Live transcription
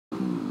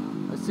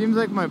seems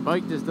like my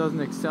bike just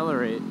doesn't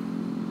accelerate.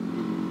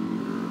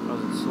 Was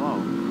it slow?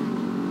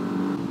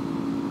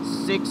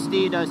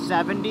 60 to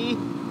 70?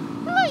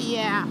 Oh,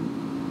 yeah.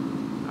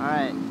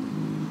 Alright.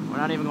 We're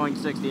not even going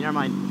 60. Never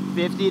mind.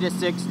 50 to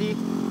 60?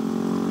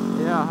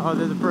 Yeah. Oh,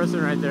 there's a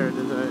person right there. I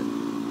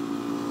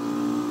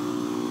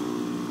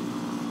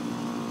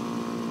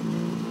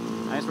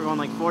guess we're going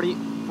like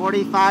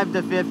 45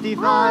 to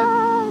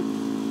 55?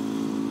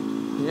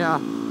 Yeah.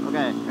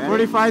 Okay,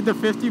 ready? 45 to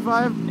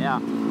 55?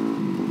 Yeah.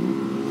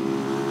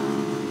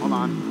 Hold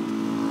on.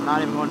 We're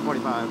not even going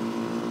 45.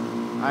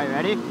 Alright,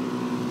 ready?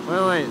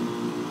 Wait.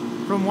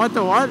 From what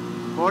to what?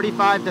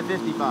 45 to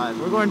 55.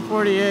 We're going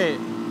 48.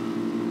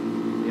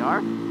 We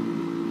are?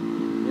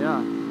 Yeah.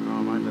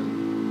 Oh, mine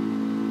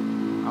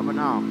doesn't. How about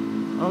now?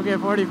 Okay,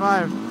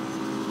 45.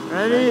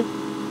 Ready,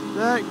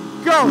 set,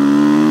 go!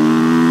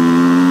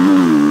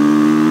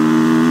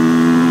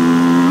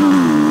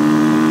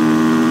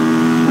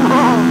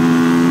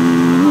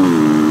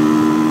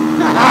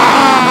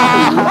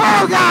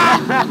 Oh,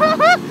 God!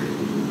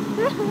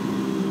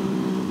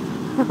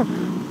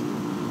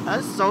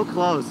 That's so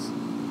close.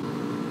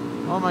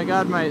 Oh my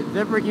God, my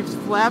zipper keeps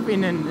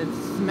flapping and it's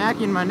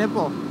smacking my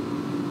nipple.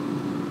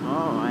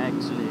 Oh,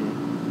 actually.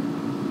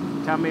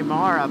 Tell me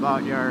more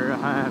about your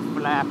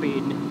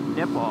flapping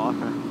nipple.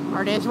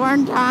 For this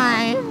one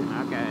time,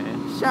 Okay.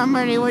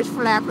 somebody was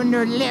flapping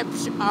their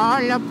lips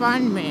all up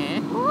on me.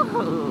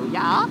 Ooh,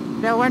 yeah?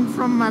 They went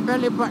from my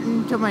belly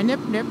button to my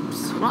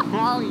nips.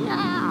 Oh,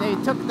 yeah. They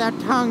took their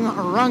tongue,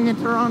 wrung it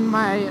around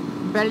my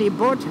belly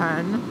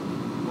button,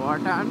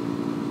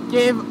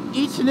 gave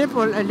each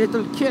nipple a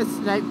little kiss,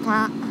 like,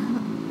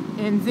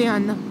 and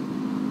then...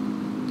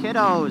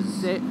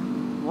 Kiddos.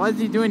 What's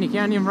he doing? He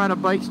can't even ride a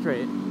bike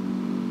straight.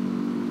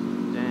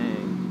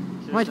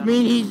 Dang. Must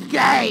mean he's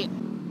gay.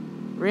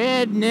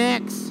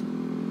 Rednecks.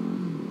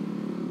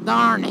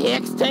 Darn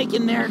hicks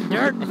taking their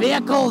dirt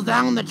vehicles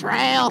down the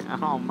trail.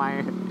 Oh,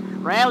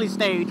 man. Rally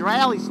stage,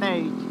 rally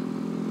stage.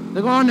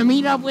 They're going to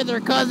meet up with their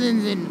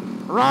cousins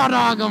and raw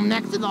dog them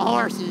next to the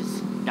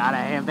horses. Gotta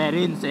have that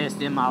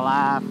incest in my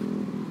life.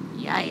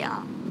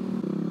 Yeah.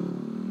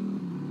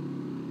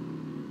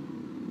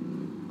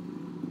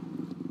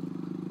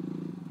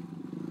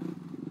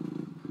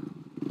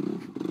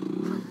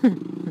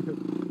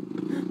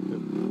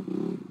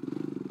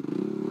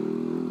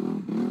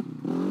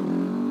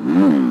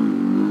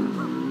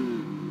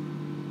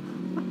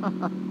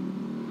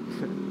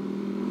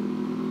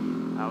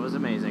 That was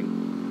amazing.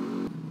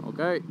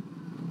 Okay.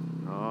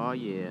 Oh,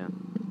 yeah.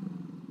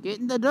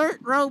 Getting the dirt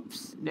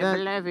ropes. The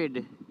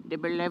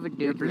beloved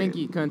Your dude.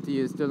 blinky cunty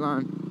is still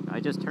on. I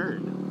just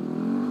turned.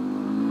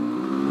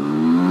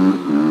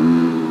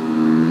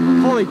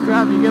 Holy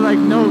crap, you get like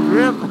no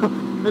grip.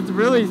 It's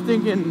really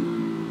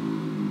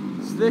stinking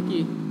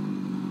sticky.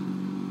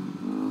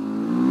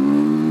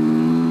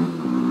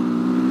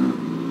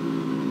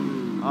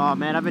 Oh,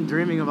 man, I've been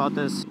dreaming about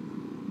this.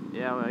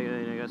 Yeah, well,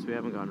 I guess we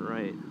haven't gone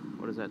right.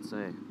 What does that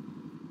say?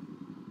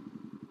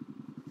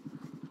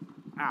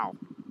 Ow.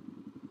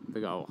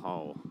 Big ol'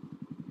 hole.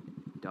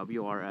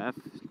 WRF?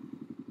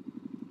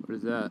 What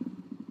is that?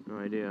 No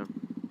idea.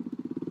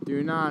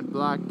 Do not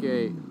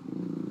blockade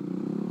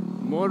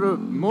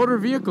motor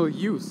vehicle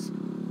use,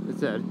 it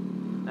said.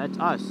 That's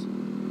us.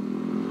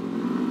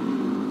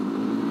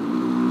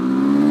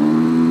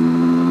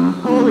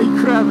 Holy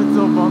crap, it's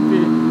so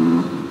bumpy.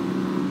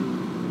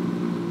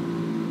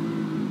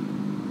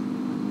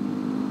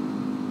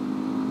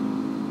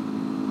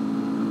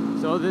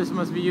 So this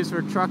must be used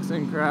for trucks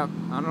and crap.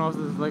 I don't know if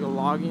this is like a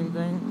logging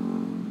thing.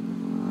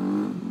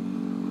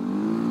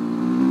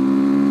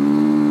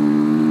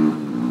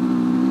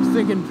 Just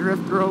thinking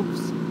drift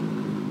ropes.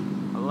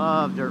 I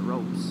love dirt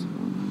ropes.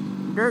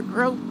 Dirt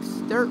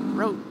ropes.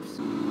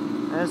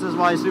 This is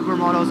why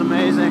Supermoto's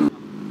amazing.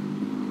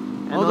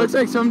 And Oh, it looks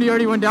like somebody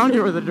already went down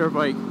here with a dirt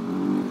bike.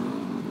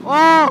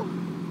 Oh!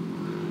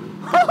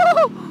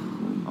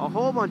 A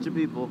whole bunch of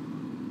people.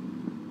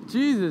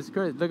 Jesus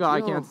Christ, look,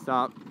 I can't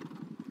stop.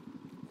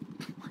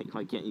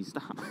 Why can't you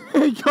stop?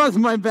 Because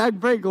my back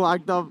brake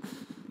locked up.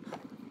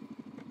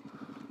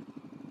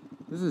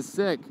 This is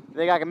sick.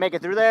 Think I can make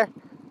it through there?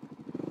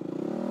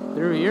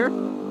 Through here?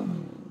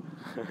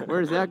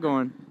 Where's that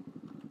going?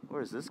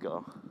 Where does this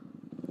go?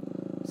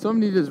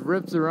 Somebody just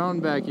rips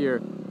around back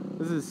here.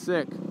 This is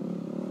sick.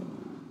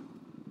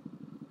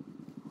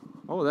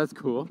 Oh, that's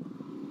cool.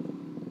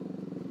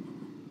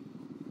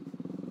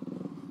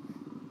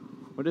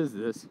 What is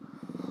this?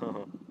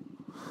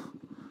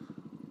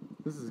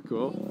 This is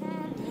cool.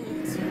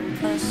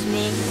 Push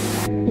me.